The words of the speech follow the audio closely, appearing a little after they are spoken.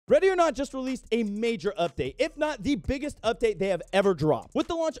Ready or Not just released a major update, if not the biggest update they have ever dropped. With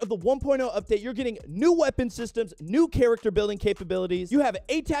the launch of the 1.0 update, you're getting new weapon systems, new character building capabilities. You have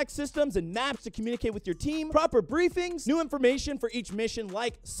ATAC systems and maps to communicate with your team, proper briefings, new information for each mission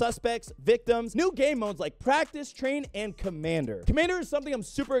like suspects, victims, new game modes like practice, train, and commander. Commander is something I'm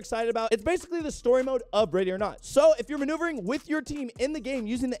super excited about. It's basically the story mode of Ready or Not. So if you're maneuvering with your team in the game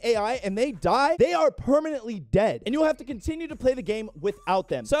using the AI and they die, they are permanently dead. And you'll have to continue to play the game without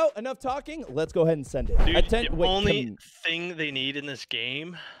them. So enough talking. Let's go ahead and send it. Dude, the only thing they need in this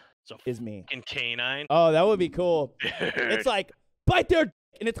game is me. And canine. Oh, that would be cool. It's like, bite their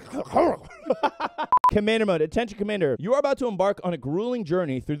and it's Commander mode. Attention, Commander. You are about to embark on a grueling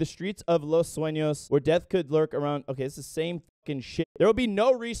journey through the streets of Los Sueños where death could lurk around. Okay, it's the same fucking shit. There will be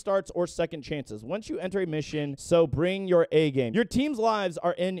no restarts or second chances once you enter a mission, so bring your A game. Your team's lives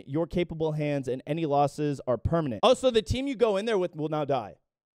are in your capable hands and any losses are permanent. Oh, so the team you go in there with will now die.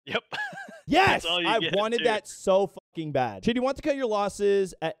 Yep. Yes, I wanted that so fucking bad. Should you want to cut your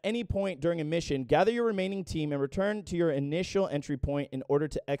losses at any point during a mission, gather your remaining team and return to your initial entry point in order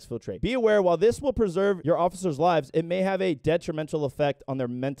to exfiltrate. Be aware, while this will preserve your officers' lives, it may have a detrimental effect on their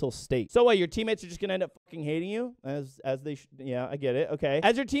mental state. So what, your teammates are just gonna end up fucking hating you? As they yeah, I get it. Okay.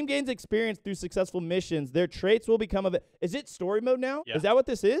 As your team gains experience through successful missions, their traits will become a bit. Is it story mode now? Yeah. Is that what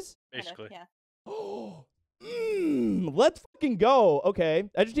this is? Basically. Yeah. Let's fucking go. Okay.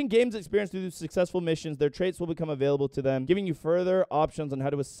 As your team gains experience through successful missions, their traits will become available to them, giving you further options on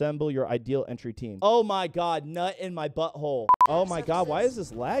how to assemble your ideal entry team. Oh my god, nut in my butthole. Oh my god, why is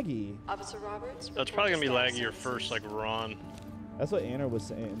this laggy? Officer Roberts. That's probably gonna be laggy your first like run. That's what Anna was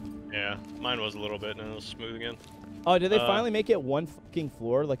saying. Yeah, mine was a little bit, and it was smooth again. Oh, did they finally make it one fucking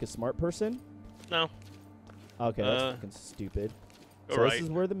floor like a smart person? No. Okay, that's fucking stupid. Go So right. this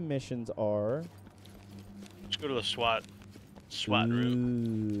is where the missions are. Let's go to the SWAT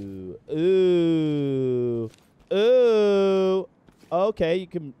room. Ooh. Ooh. Okay, you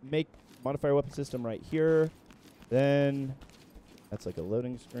can modify your weapon system right here. Then that's like a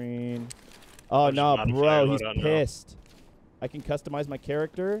loading screen. Oh no, bro, he's pissed. I can customize my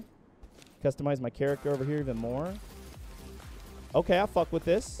character. Customize my character over here even more. Okay, I'll fuck with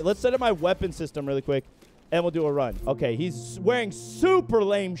this. Let's set up my weapon system really quick. And we'll do a run. Okay, he's wearing super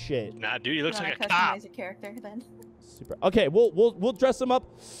lame shit. Nah, dude, he looks like a cop. Customize your character then. Super. Okay, we'll dress him up.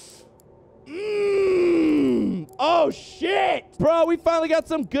 Oh shit, bro! We finally got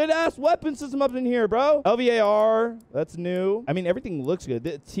some good ass weapon system up in here, bro. LVAR, that's new. I mean, everything looks good.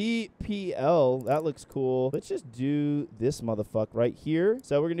 The TPL, that looks cool. Let's just do this motherfucker right here.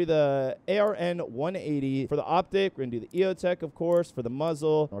 So we're gonna do the ARN 180 for the optic. We're gonna do the EOTech, of course, for the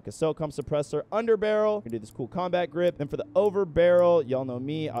muzzle. Norca SOCOM suppressor underbarrel. We're gonna do this cool combat grip. Then for the over barrel, y'all know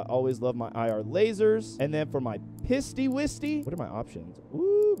me. I always love my IR lasers. And then for my pisty wisty, what are my options?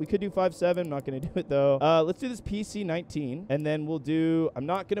 Ooh, we could do 5.7. I'm not going to do it, though. Let's do this PC-19, and then we'll do... I'm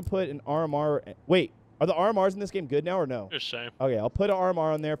not going to put an RMR... Wait, are the RMRs in this game good now or no? Just same. Okay, I'll put an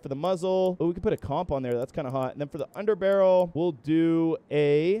RMR on there for the muzzle. Oh, we could put a comp on there. That's kind of hot. And then for the underbarrel, we'll do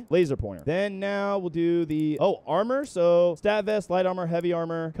a laser pointer. Then now we'll do the... Oh, armor. So stat vest, light armor, heavy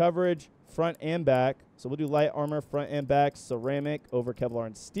armor, coverage, front and back. So we'll do light armor, front and back, ceramic over Kevlar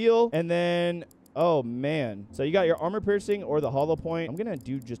and steel. And then... Oh, man. So you got your armor piercing or the hollow point. I'm going to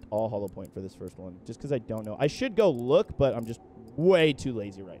do just all hollow point for this first one, just because I don't know. I should go look, but I'm just way too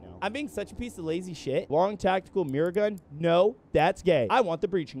lazy right now. I'm being such a piece of lazy shit. Long tactical mirror gun? No, that's gay. I want the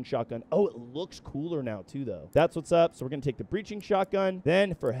breaching shotgun. Oh, it looks cooler now, too, though. That's what's up. So we're going to take the breaching shotgun.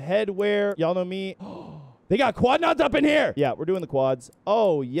 Then for headwear, y'all know me. They got quad nods up in here. Yeah, we're doing the quads.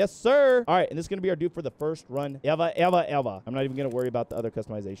 Oh, yes, sir. All right, and this is going to be our dude for the first run. Eva. I'm not even going to worry about the other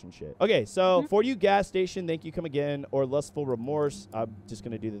customization shit. Okay, so for you gas station, thank you, come again, or lustful remorse, I'm just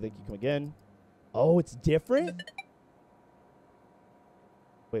going to do the thank you, come again. Oh, it's different?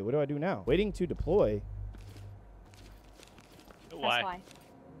 Wait, what do I do now? Waiting to deploy. Why?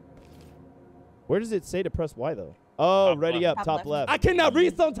 Where does it say to press Y, though? Oh, Top ready left. up, top left. I cannot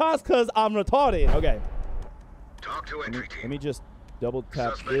read sometimes because I'm retarded. Okay. Talk to entry team. Let me just double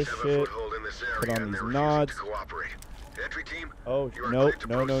tap this Suspects have a shit. foothold in this Put area on and these they're nods. refusing to cooperate. Entry team, Oh, you are nope, cleared to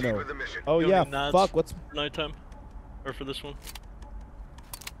no. proceed with the mission. Oh, You yeah, don't need nods fuck, what's... for nighttime? Or for this one?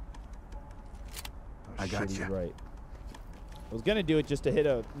 Oh, I got shit, ya. he's right. I was gonna do it just to hit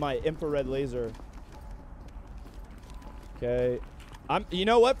my infrared laser. Okay. You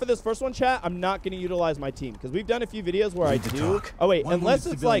know what? For this first one, chat, I'm not gonna utilize my team because we've done a few videos where I do. Oh wait, unless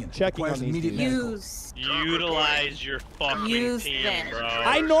it's like checking on these dudes. Utilize your fucking team, bro.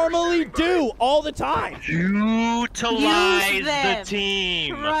 I normally do all the time. Utilize the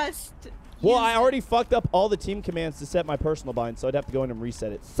team. Trust Well, I already fucked up all the team commands to set my personal bind, so I'd have to go in and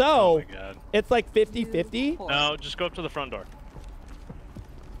reset it. So, Oh my God. it's like 50-50. No, just go up to the front door.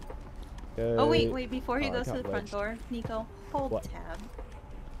 Oh, wait, before he I goes to got the front wedged. door, Nico, hold What? tab.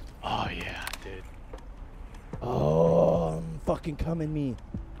 Oh yeah, dude. Oh, fucking coming me.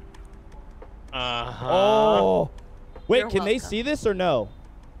 Uh-huh. Oh. Wait, You're can they welcome. see this or no?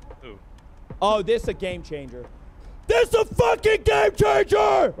 Ooh. Oh, this a game changer. This a fucking game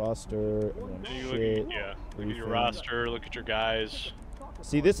changer! Roster. and then You look shit, at, yeah. Look at your briefing. roster. Look at your guys.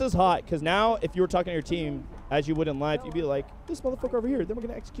 See, this is hot, because now if you were talking to your team, as you would in live, you'd be like, this motherfucker over here, then we're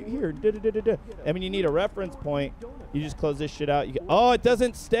going to execute here. Da, da, da, da, da. And when you need a reference point, you just close this shit out. You get, oh, it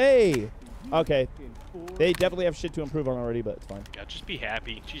doesn't stay. Okay. They definitely have shit to improve on already, but it's fine. God, just be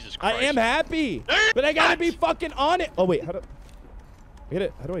happy. Jesus I Christ. am happy, but I got to be fucking on it. Oh, wait. How do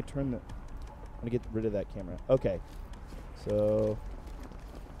I turn the... I'm going to get rid of that camera. Okay. So...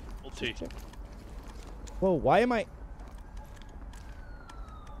 Hold T. Whoa, why am I...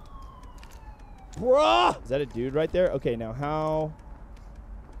 Bruh! Is that a dude right there? Okay, now how...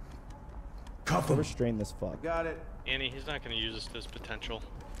 Cuff him. Restrain this fuck. Got it. Annie, he's not going to use this to his potential.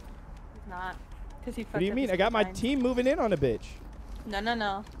 He's not. Because he What do you mean? I got my team moving in on a bitch. No.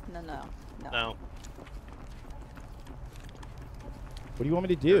 No. What do you want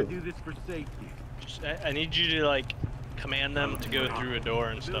me to do? Do this for safety. Just, I need you to, like, command them to go through a door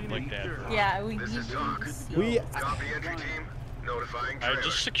and stuff like that. Yeah, we This need is Doc. We... Copy entry team. Notifying All trailer. right,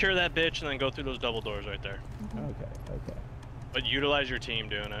 just secure that bitch and then go through those double doors right there. Okay. But utilize your team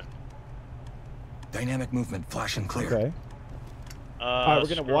doing it. Dynamic movement, flash and clear. Okay. All right,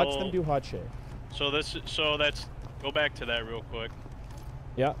 we're going to watch them scroll- do hot shit. So that's, go back to that real quick.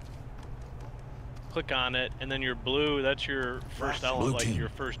 Yeah. Click on it, and then your blue, that's your first element, Blue like team. your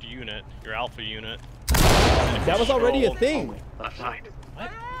first unit, your alpha unit. That was already a Scroll- thing. Left side.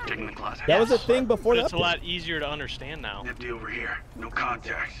 Checking the closet. That was a thing before It's that. a lot easier to understand now. Empty over here. No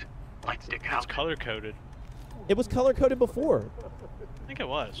contacts. Light stick It's out. color coded. It was color-coded before. I think it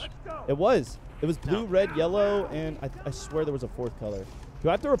was. It was. It was blue, No. red, yellow, and I swear there was a fourth color. Do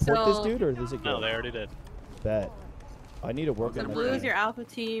I have to report this So- dude, or is it good? No, they already did. Bet. I need to work So on my blue is team. your alpha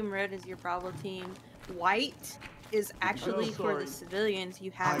team, red is your Bravo team, white is actually for the civilians you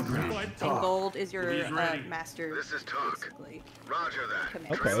have, and gold is your master. This is Talk. Basically. Roger that.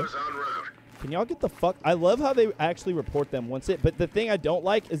 Command. Okay. Trailers en route. Can y'all get the fuck? I love how they actually report them once it, but the thing I don't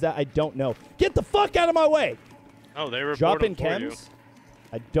like is that I don't know. Get the fuck out of my way! Oh, they report Dropping them for you. chems?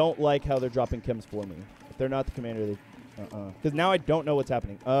 I don't like how they're dropping chems for me. If they're not the commander, they... Because now I don't know what's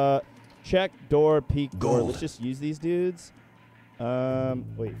happening. Check, door, peek, door. Gold. Let's just use these dudes.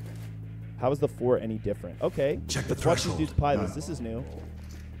 Wait. How is the 4 any different? Okay. Check the Let's watch these threshold. dudes pilots. None. This is new.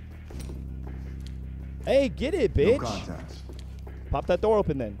 Hey, get it, No bitch. contacts. Pop that door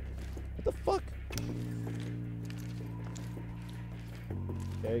open then. What the fuck?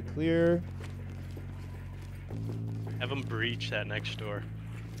 Okay, clear. Have them breach that next door.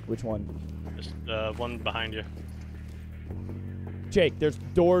 Which one? Just one behind you. Jake, there's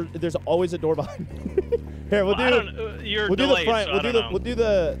always a door behind me. Here, we'll Well, I do don't, you're we'll do the delayed, front. so We'll I do don't know. we'll do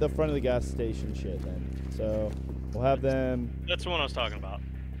the front of the gas station shit then. So we'll have them. That's the one I was talking about.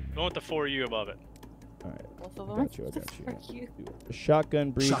 Go with the 4U above it. All right. Both of I them. got you. I got you. Fuck you. A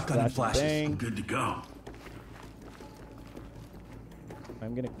shotgun, breach, Shotgun and flash, flashes. bang. Good to go.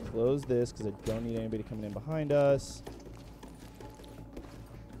 I'm gonna close this because I don't need anybody coming in behind us.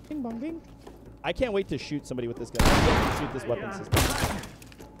 Bing bong bing. I can't wait to shoot somebody with this gun. I can't wait to shoot this weapon system.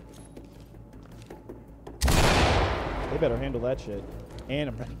 They better handle that shit. And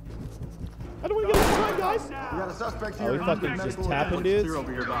I'm ready. I don't want to get left behind, guys. We got a suspect Oh, here. we fucking just tapping dudes.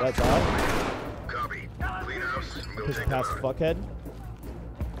 That's all. Copy. Clean house. We'll Push take past them out. fuckhead.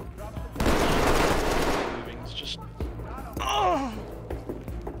 Moving. It's just.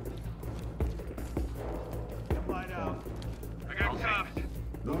 I got cuffs.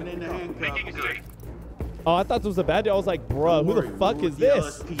 Moving into handcuffs. Making it good. Oh, I thought this was a bad dude. I was like, bruh, who the fuck is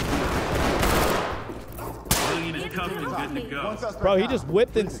this? One suspect Bro, he down. just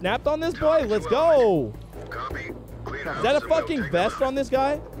whipped and snapped on this boy? Let's go. Copy. Clean house. Is that a and we'll fucking take them vest out. on this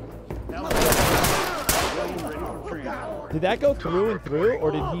guy? Did that go through and through,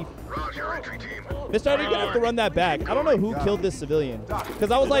 or did he... Roger, entry team. Mr. You're gonna have to run that back. I don't know who killed this civilian.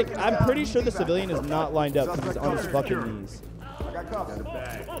 Because I was like, I'm pretty sure the civilian is not lined up because he's on his fucking knees. I got cuffs.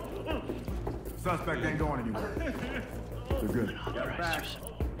 Suspect ain't going anywhere. They're good.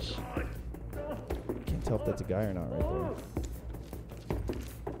 Can't tell if that's a guy or not right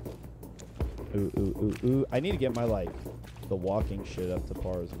there. Ooh, ooh, ooh, ooh. I need to get my, like, the walking shit up to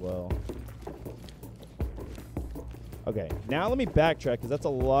par as well. Okay, now let me backtrack because that's a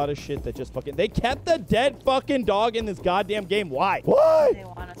lot of shit that just fucking... They kept the dead fucking dog in this goddamn game. Why? What? They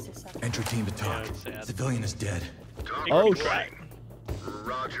want us to suffer. Entry team to talk. it's sad. Civilian is dead. Talk Oh, to shit. Wayne.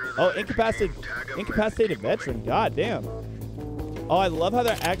 Roger Oh, that. incapacitated, Entry team, tag 'em incapacitated and keep veteran. God damn. Oh, I love how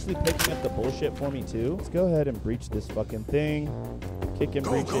they're actually picking up the bullshit for me, too. Let's go ahead and breach this fucking thing. Kick and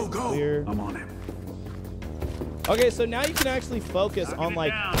Go, breach go, it. go. Clear. I'm on it. Okay, so now you can actually focus on,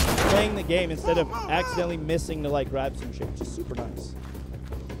 like, playing the game instead of accidentally missing to, like, grab some shit, which is super nice.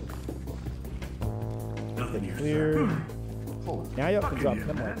 Nothing here, Clear. sir. Now you can drop Fucking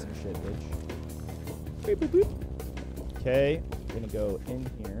them yeah, like some shit, bitch. Boop, boop, boop. Okay, we're gonna go in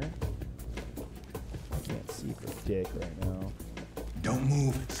here. I can't see for dick right now. Don't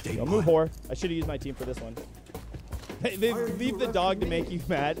move. Stay Don't put. move, whore. I should have used my team for this one. Hey, they leave the dog to make you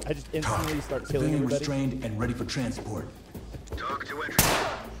mad. I just instantly start killing Civilian everybody. restrained and ready for transport. Talk to entry team.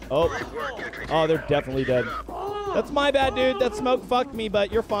 Oh, Great work, entry team. oh, they're definitely dead. Keep it up. That's my bad, dude. That smoke fucked me,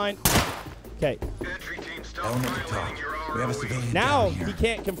 but you're fine. Okay, Entry team, stop Element to violating talk. your We have a ROE. civilian now down here. he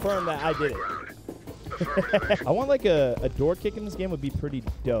can't confirm that I did it. Ground. Affirmative. I want like a door kick in this game would be pretty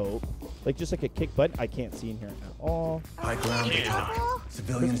dope. Like just like a kick button. I can't see in here at all. High ground to talk.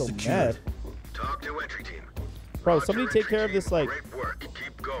 Civilian is Crystal secured. meth. Talk to entry team. Bro, Roger, somebody take entry care of team. this, like, Great work.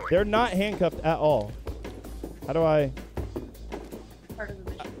 Keep going. they're not handcuffed at all. How do I Part of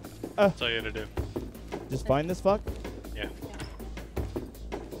the mission. That's all you gotta do. just find this fuck? Yeah.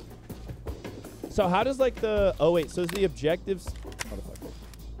 So how does like the, oh wait, so is the objectives, motherfucker.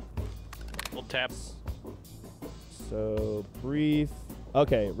 We'll tap. So brief.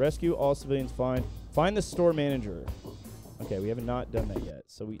 Okay, rescue all civilians, fine. Find the store manager. Okay, we have not done that yet.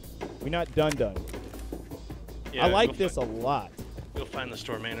 So we not done. Yeah, I like you'll this a lot. You'll find the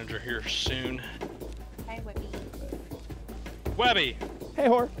store manager here soon. Hi, Webby. Webby! Hey,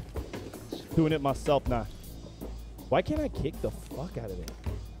 whore. Doing it myself now. Why can't I kick the fuck out of it?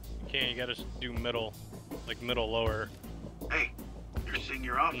 You can't, you gotta do middle. Like middle lower Hey, you're seeing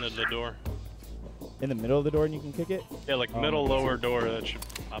your into officer. the door. In the middle of the door and you can kick it? Yeah, like Oh, middle okay. lower door, that should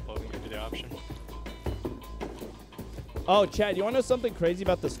pop up and give you the option. Oh, Chad, you want to know something crazy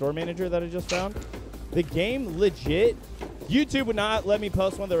about the store manager that I just found? The game legit. YouTube would not let me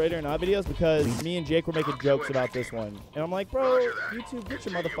post one of the Raider or Not videos because me and Jake were making jokes about this one. And I'm like, bro, YouTube, get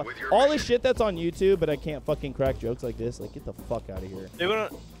your motherfucker. All this shit that's on YouTube, but I can't fucking crack jokes like this. Like, get the fuck out of here.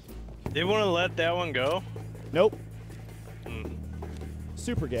 They wanna let that one go? Nope. Hmm.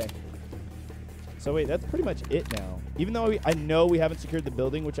 Super gay. So wait, that's pretty much it now. Even though I know we haven't secured the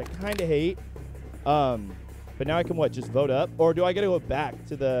building, which I kind of hate. But now I can what? Just vote up? Or do I gotta go back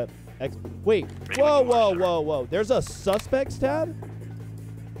to the Wait. Whoa, whoa, whoa, whoa. There's a suspects tab?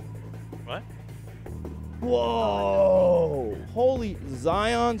 What? Whoa. Holy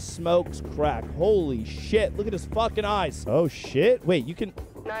Zion smokes crack. Holy shit. Look at his fucking eyes. Oh shit. Wait, you can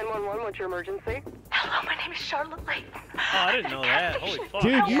 911, what's your emergency? Hello, my name is Charlotte Lake. Oh, I didn't know that. Holy fuck.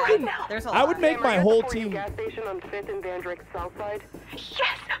 Dude, you can There's a I would lot. make my Ma'am, are you at whole the Fort Lee team gas station on 5th and Van Drake South Side? Yes.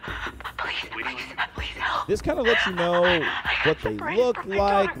 Please help. This kind of lets you know what they look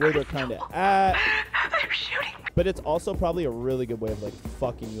like, where they're kind of at. They're shooting. But it's also probably a really good way of like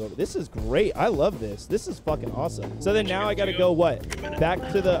fucking you over. This is great. I love this. This is fucking awesome. So then now I gotta go what? Back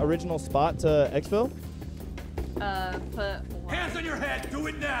to the original spot to exfil? Put one. Hands on your head. Do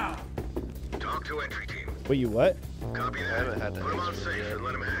it now. Talk to entry team. Wait, you what? Copy that. Put him on safe and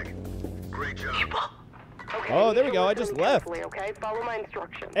let him hang. Great job. Okay, Oh, you there need we to go. I listen just left. carefully, Okay, follow my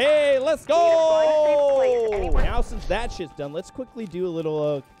instructions. Hey, let's find a safe place go! anywhere. Now since that shit's done, let's quickly do a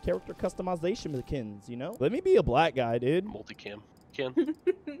little character customization with Kins, you know? Let me be a black guy, dude. Multicam. Ken,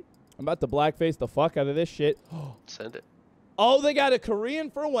 I'm about to blackface the fuck out of this shit. send it. Oh, they got a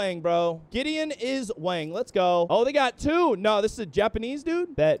Korean for Wang, bro. Gideon is Wang. Let's go. Oh, they got two. No, this is a Japanese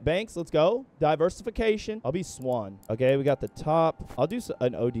dude. Bet Banks. Let's go. Diversification. I'll be Swan. Okay, we got the top. I'll do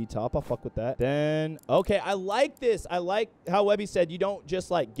an OD top. I'll fuck with that. Then, okay, I like this. I like how Webby said you don't just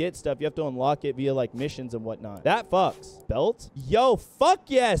like get stuff. You have to unlock it via like missions and whatnot. That fucks. Belt. Yo, fuck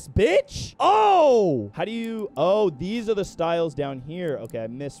yes, bitch. Oh, how do you? Oh, these are the styles down here. Okay, I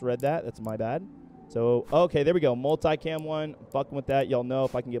misread that. That's my bad. So, okay, there we go. Multicam one. I'm fucking with that. Y'all know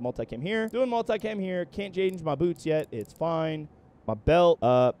if I can get multicam here. Doing multicam here. Can't change my boots yet. It's fine. My belt.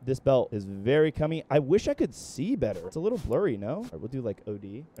 This belt is very cummy. I wish I could see better. It's a little blurry, no? All right, we'll do like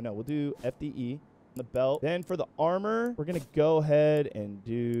OD. Or no, we'll do FDE. The belt. Then for the armor, we're gonna go ahead and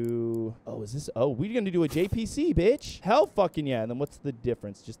do, oh, is this, oh, we're gonna do a JPC, bitch. Hell fucking yeah. And then what's the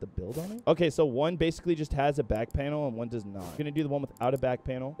difference? Just the build on it? Okay, so one basically just has a back panel and one does not. We're gonna do the one without a back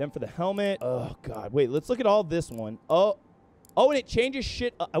panel. Then for the helmet, oh god, wait, let's look at all this one. Oh, Oh, and it changes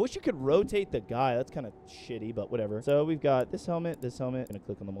shit. I wish you could rotate the guy. That's kind of shitty, but whatever. So we've got this helmet, this helmet. I'm going to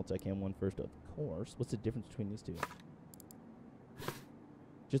click on the multicam one first, of course. What's the difference between these two?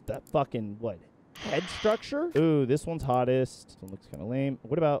 Just that fucking, what? Head structure? Ooh, this one's hottest. This one looks kind of lame.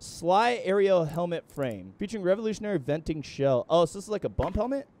 What about Sly Aerial Helmet Frame? Featuring revolutionary venting shell. Oh, so this is like a bump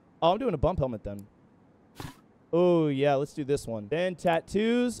helmet? Oh, I'm doing a bump helmet then. Oh, yeah, let's do this one. Then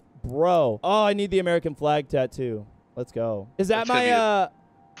tattoos. Bro. Oh, I need the American flag tattoo. Let's go. Is that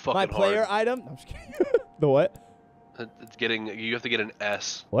my player item? No, I'm just kidding. The what? It's getting. You have to get an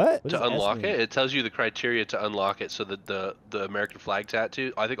S. What? To unlock it? It tells you the criteria to unlock it. So that the American flag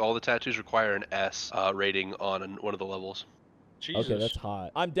tattoo. I think all the tattoos require an S rating on one of the levels. Jesus. Okay, that's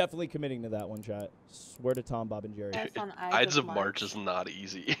hot. I'm definitely committing to that one, chat. Swear to Tom, Bob, and Jerry. That's on Ides of March is not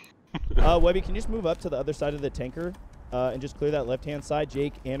easy. Webby, can you just move up to the other side of the tanker and just clear that left-hand side?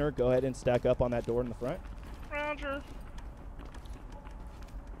 Jake, Anner, go ahead and stack up on that door in the front. Roger.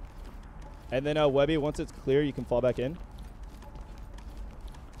 And then Webby, once it's clear, you can fall back in.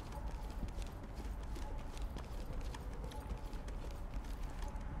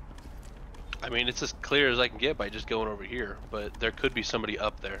 I mean, it's as clear as I can get by just going over here, but there could be somebody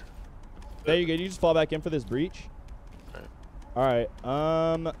up there. There you go. You just fall back in for this breach. All right.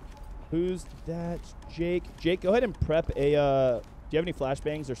 Who's that? Jake. Jake, go ahead and prep a. Do you have any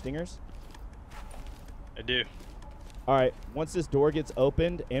flashbangs or stingers? I do. All right. Once this door gets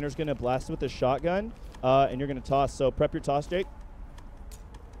opened, Anner's gonna blast it with a shotgun, and you're gonna toss. So prep your toss, Jake.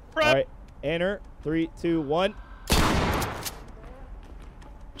 Prep. All right. Anner. 3, 2, 1.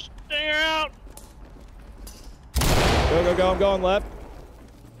 Stinger out. Go, go, go. I'm going left.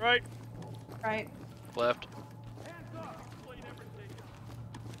 Right. Right. Left.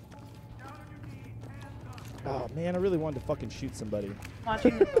 Oh man, I really wanted to fucking shoot somebody.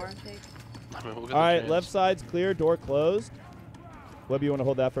 Watching the door, Jake. I mean, we'll get All the right, chance. left side's clear, door closed. Webby, you want to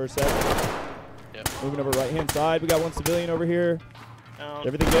hold that for a sec? Yep. Moving over right hand side. We got one civilian over here. Down.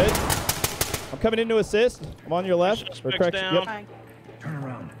 Everything good? I'm coming in to assist. I'm on your left. Or Suspect's correct. down. Yep. Fine. Turn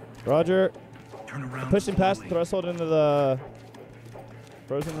around. Roger. Turn around. Pushing past the slowly. threshold into the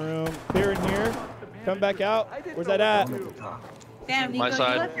frozen room. Clear in here. Come back out. Where's that at? Damn, My Nico,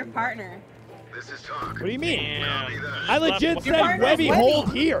 side. you left your partner. This is talk. What do you mean? Damn. I legit Left- said partner's Webby Webby.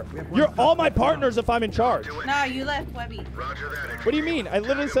 hold here. You're all my partners if I'm in charge. No, you left Webby. Roger that. What do you mean? I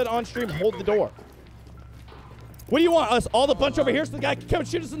literally said on stream, hold the door. What do you want? Us all the bunch over here so the guy can come and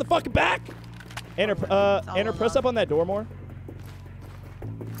shoot us in the fucking back? Anner, press up on that door more.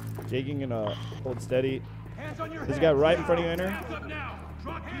 Jaking and hold steady. There's a guy right in front of you, Anner.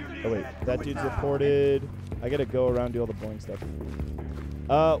 Oh wait, that dude's reported. I gotta go around and do all the boring stuff.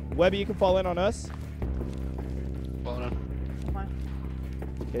 Webby, you can fall in on us. Falling on. Come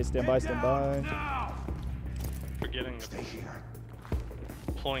on. Okay, stand by, stand by. Forgetting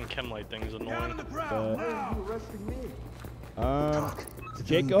the pulling chem light thing is annoying.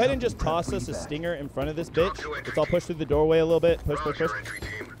 Jake, go ahead and just toss us a stinger in front of this bitch. Let's all push through the doorway a little bit. Push, push, push. Roger, entry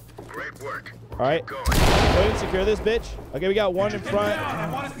team. Great work. All right. Go. Go ahead and secure this bitch. Okay, we got one in front.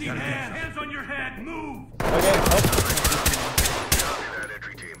 I want to see hands. Hands on your head. Move. Okay. Oh, Copy that,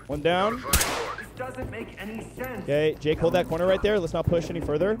 entry team. one down. Notifying Lord. Doesn't make any sense. Okay, Jake, hold that corner right there. Let's not push any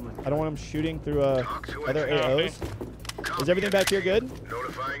further. I don't want him shooting through other AOs. Copy Is everything back here good?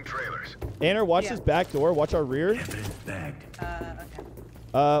 Notifying trailers. Anner, watch Yeah. this back door. Watch our rear. Evidence bagged.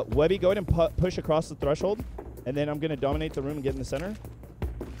 Okay. Webby, go ahead and push across the threshold. And then I'm going to dominate the room and get in the center.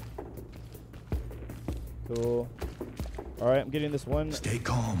 Cool. All right, I'm getting this one. Stay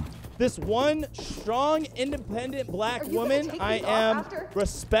calm. This one strong, independent black Are you gonna woman, take I me off am after?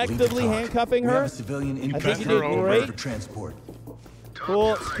 respectively Leave the talk. handcuffing We have her. a civilian in I think you custody did ready great. for transport.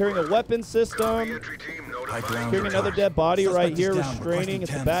 Cool. Securing a weapon Copy, system. entry team. Pipe Notifying down. Securing another dead body Suspect right is here, down, restraining. requesting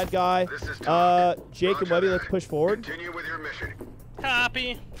It's a temps. bad guy. This is talk. Jake and Roger Webby, that. let's push forward. Continue with your mission.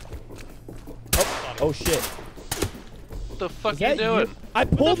 Copy. Oh shit. What the fuck Is you that doing? you? I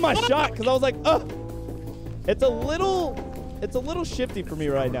pulled my shot because I was like, it's a little shifty for me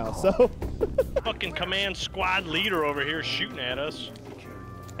right now. So, Fucking command squad leader over here shooting at us.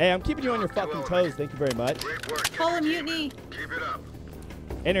 hey, I'm keeping you on your fucking toes. Thank you very much. Great work. Pull a entry team. mutiny. Keep it up.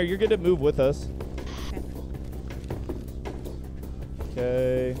 Anner, you're good to move with us.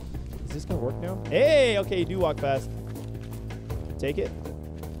 Okay. Is this gonna work now? Hey, okay, you do walk fast. Take it.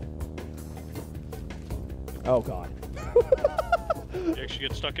 Oh god. You actually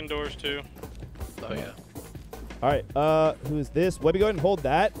get stuck indoors too. Oh yeah. All right. Who is this? Webby, go ahead and hold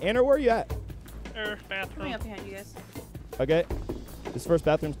that. Anner, where are you at? There, Coming bathroom. up behind you guys. Okay. This first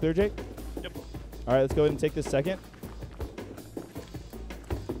bathroom's clear, Jake. Yep. All right, let's go ahead and take this second.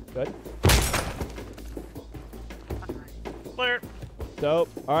 Good. Clear. Dope.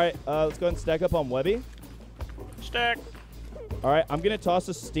 All right, let's go ahead and stack up on Webby. Stack. All right, I'm going to toss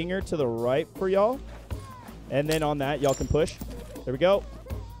a stinger to the right for y'all. And then on that, y'all can push. There we go.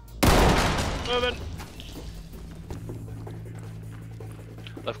 Moving.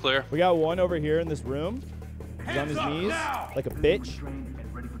 Left clear. We got one over here in this room. He's on his knees like a bitch.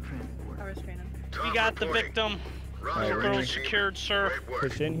 I'll restrain him. We got the victim. Alright, Girl is secured, sir.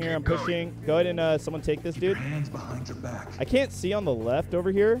 push in here. I'm pushing. Go ahead and someone take this dude. Hands behind your back. I can't see on the left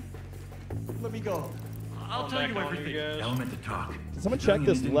over here. Let me go. I'll tell you everything. Element to talk. Can someone check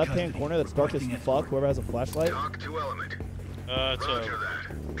this left-hand corner that's dark as fuck? Whoever has a flashlight. Talk to Element. It's Roger a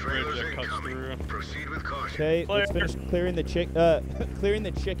that. bridge Trailers that cuts incoming. through. Proceed with caution. Okay, let's finish clearing the clearing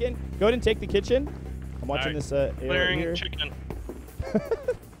the chicken. Go ahead and take the kitchen. I'm watching Alright, this area Clearing here. chicken.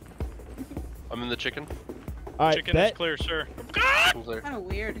 I'm in the chicken. All right, Chicken is bet. clear, sir. Clear. Kind of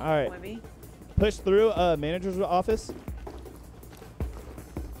weird, All right. Webby. Push through manager's office.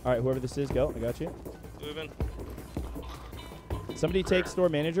 All right, whoever this is, go. I got you. Moving. Somebody take store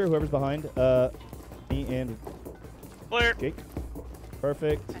manager. Whoever's behind me and Clear. Jake.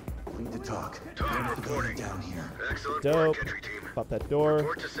 Perfect. Need to talk. Talk reporting. Down here. Excellent Dope. work, entry team. Pop that door.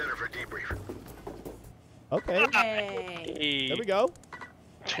 Report to center for debrief. Okay. Hey. Hey. There we go.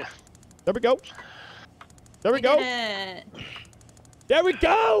 There we go. There we go. Did it. There we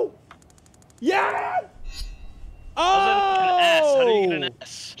go. Yeah. How's that an S? How do you get Oh. an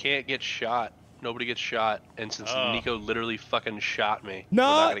S? Can't get shot. Nobody gets shot. And since Oh. Nico literally fucking shot me, we're No,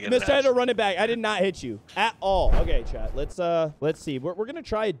 not gonna get an decided to S. run it back. I did not hit you at all. Okay, chat. Let's see. We're gonna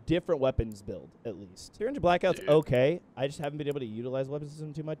try a different weapons build at least. 300 blackout's Dude. okay. I just haven't been able to utilize weapon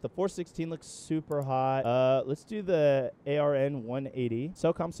system too much. The 416 looks super hot. Let's do the ARN 180.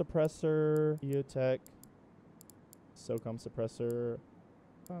 SOCOM suppressor, EOTech, SOCOM suppressor,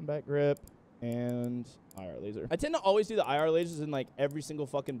 combat grip, and IR laser. I tend to always do the IR lasers in like every single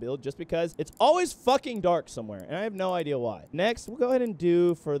fucking build just because it's always fucking dark somewhere and I have no idea why. Next, we'll go ahead and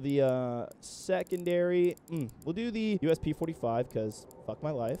do for the secondary, we'll do the USP 45 because fuck my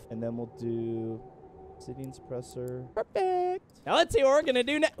life. And then we'll do obsidian suppressor. Perfect. Now let's see what we're gonna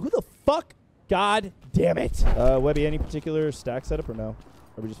do next. Who the fuck? God damn it. Webby, any particular stack setup or no? Or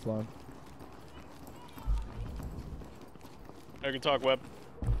are we just flowing? I can talk web.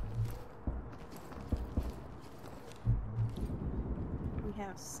 We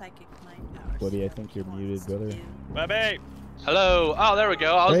have psychic mind powers. Webby, I think you're muted, brother. Bye-bye. Hello. Oh, there we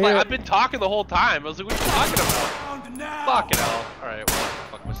go. I was Right like, here. I've been talking the whole time. I was like, what are you talking about? Fucking hell. All right, well,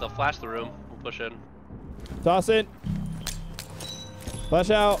 fuck myself. Flash the room. We'll push in. Toss it. Flash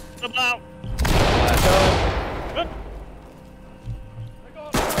out. About. Flash out.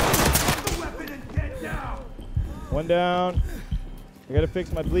 One down. I gotta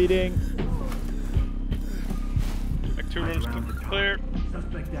fix my bleeding. Like 2 rooms clear.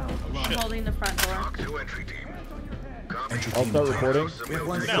 Suspect down. I'm holding the front door. Talk to entry team. Copy. I'll start reporting. We have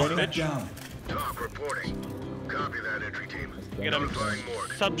one Down, suspect bitch. down. Talk reporting. Copy that, entry team. Get him. Notifying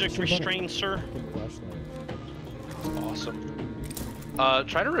morgue. Subject restrained, sir. Flashlight.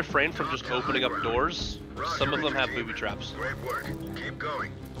 Try to refrain from just opening up doors. Some of them have booby traps. Great work. Keep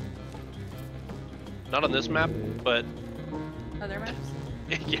going. Not on this map, but Other maps?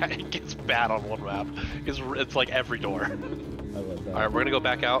 yeah, it gets bad on one map. It's like every door. I love that. All right, we're gonna go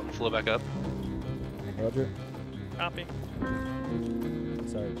back out and flow back up. Roger. Copy.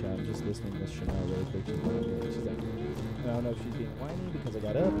 Sorry, Chad. I'm just listening to Chanel really quick. She's behind me. She's like, I don't know if she's being whiny because I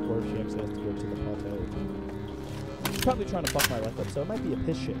got up or if she actually has to go to the plateau. She's probably trying to fuck my life up, so it might be a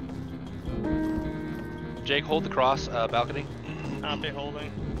piss shit. Jake, hold the cross balcony. Copy,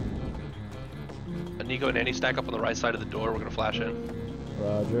 holding. Nico and Annie stack up on the right side of the door. We're gonna flash in.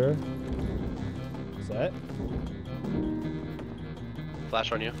 Roger. Set.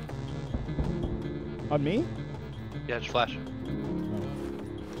 Flash on you. On me? Yeah, just flash.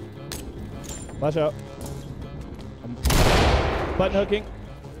 Flash out. I'm button hooking.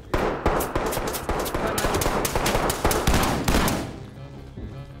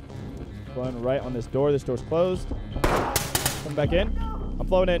 Going right on this door. This door's closed. Come back in. I'm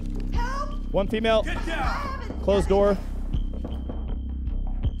flowing in. One female. Closed door.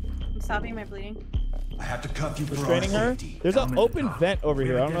 I'm stopping my bleeding. I have to cuff you for our Restraining her. safety. There's an Element to open talk. vent over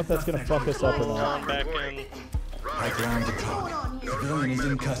here. I don't know if that's gonna fuck us up or not. Going back in. High ground to talk. Civilian is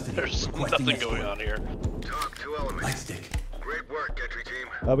in custody. There's Requesting nothing going escort. on here. Talk to Element. Light stick. Great work, entry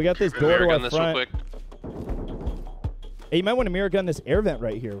team. We got this door Mirror to gun our this real front. quick. Hey, you might want to mirror gun this air vent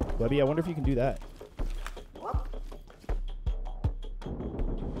right here, Webby. I wonder if you can do that.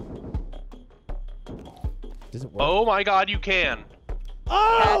 Does it work? Oh my God, you can.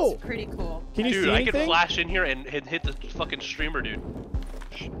 Oh! Oh! That's pretty cool. Can you Dude, see I anything? can flash in here and hit the fucking streamer, dude.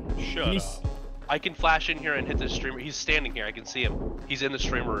 Shut Can you up. I can flash in here and hit the streamer. He's standing here. I can see him. He's in the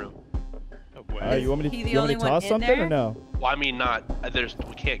streamer room. No way. You want me to, Is he the you want me only to one toss in something there? or no? Well, I mean, not.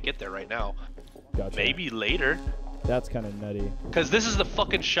 We can't get there right now. Gotcha. Maybe later. That's kind of nutty. Cause this is the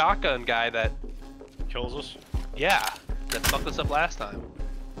fucking shotgun guy that, Kills us. yeah, that fucked us up last time.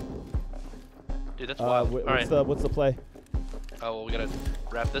 Dude, that's wild. All right. What's the play? Oh, well, we gotta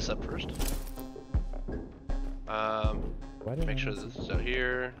wrap this up first. Why didn't Make I sure see this is out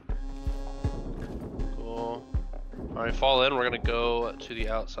here. Cool. All right, fall in. We're gonna go to the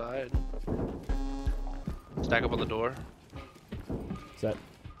outside. Stack up on the door. Set.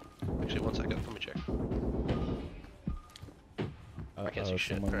 Actually, 1 second. Let me check. I can't see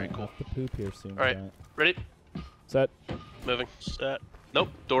shit. Someone Very might cool. have to poop here soon. All right, ready? Set. Moving. Set. Nope.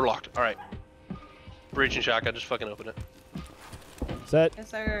 Door locked. All right. Breaching shotgun. Just fucking open it. Set. Yes,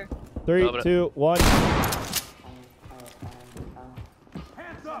 sir. 3, Open it. 2, 1.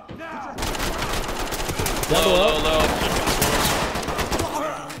 Hands up now! Low.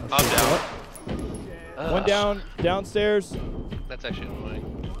 I'm down. One down. Downstairs. That's actually annoying.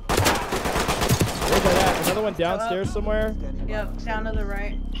 Where's that at? Another one downstairs somewhere. Yep, down to the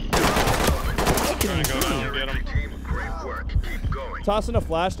right. Trying to go down and get him. Team, great work. Keep going. Tossing a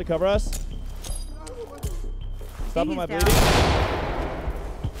flash to cover us. Stopping my he's bleeding.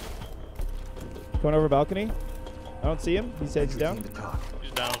 Going over balcony. I don't see him. He said he's down.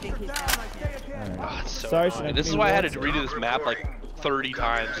 He's down. I think he's down. Oh, it's so Sorry, annoying. Sinead, This is give me why I had one to redo this map like 30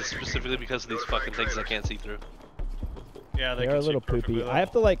 times, just specifically because of these fucking things I can't see through. Yeah, They can are a see little perfectly poopy. though. I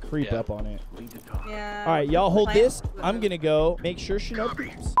have to like creep Yeah. up on it. Yeah. All right, y'all hold Plant this. with I'm him. gonna go make sure she no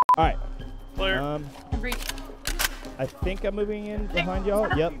poops. All right. Clear. Breach. I think I'm moving in behind y'all.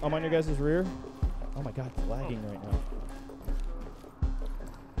 Yep, I'm on your guys' rear. Oh my god, it's lagging right now.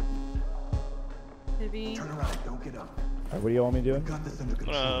 Maybe. Turn around, don't get up. All right, what do you want me doing? Got this under I'm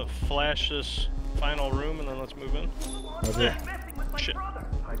control. gonna flash this final room and then let's move in. Okay. Shit.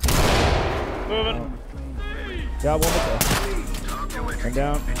 Moving. Got one more. I'm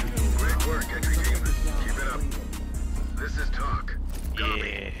down. Great work, entry team. Keep it up. This is talk. Copy.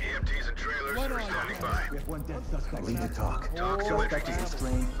 Yeah. EMTs and trailers are standing by. We have one dead suspect. Lead to talk. Talk to entry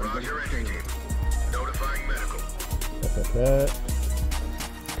team. Roger, entry team. Notifying medical. Bet.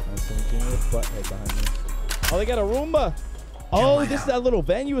 I'm thinking with butthead behind me. Oh, they got a Roomba. Oh, this is that little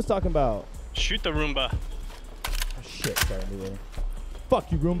van you was talking about. Shoot the Roomba. Oh, shit, sorry, reloading.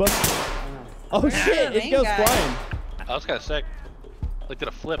 Fuck you, Roomba. Oh Where's shit, the it main goes guy? flying. That was kind of sick. Looked at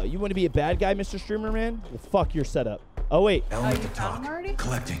a flip. You want to be a bad guy, Mr. Streamer Man? Well, fuck your setup. Oh wait. Oh, you found him already?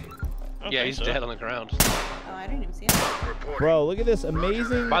 Collecting. I don't Yeah, think he's so. dead on the ground. Oh, I didn't even see him. Reporting. Bro, look at this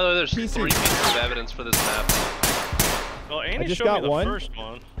amazing By the way, there's PC. 3 pieces of evidence for this map. Well, Annie just showed got me the one. first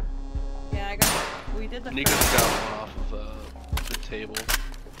one. Yeah, I got. We did the Nico's first. got one off of the table.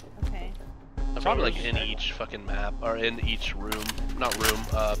 Okay. Probably like in each fucking map, or in each room. Not room,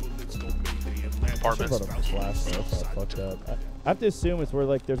 apartments. Should've brought a flash, though. That's all fucked up. I have to assume it's where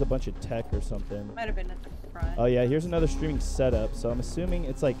like there's a bunch of tech or something. Might have been at the front. Oh yeah, here's another streaming setup. So I'm assuming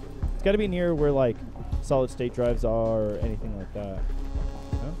it's like it's got to be near where like solid state drives are or anything like that.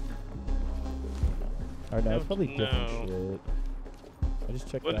 No? Or no, it's probably different shit. I just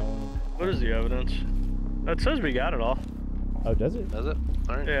checked What- that one. What is the evidence? That says we got it all. Oh, does it? Does it?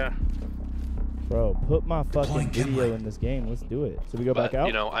 Alright. Yeah. Bro, put my fucking Deploying video Kenway. in this game. Let's do it. So we go But, back out?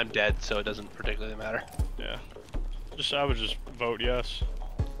 you know, I'm dead, so it doesn't particularly matter. Yeah. I would just vote yes.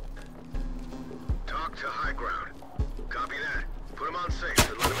 Talk to high ground. Copy that. Put him on safe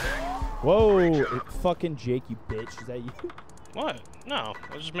and let him hang. Whoa, Great job. fucking Jake, you bitch. Is that you? What? No.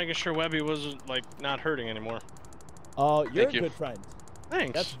 I was just making sure Webby wasn't like not hurting anymore. Oh, you're Thank a you. good friend.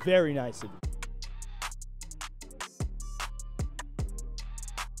 Thanks. That's very nice of you.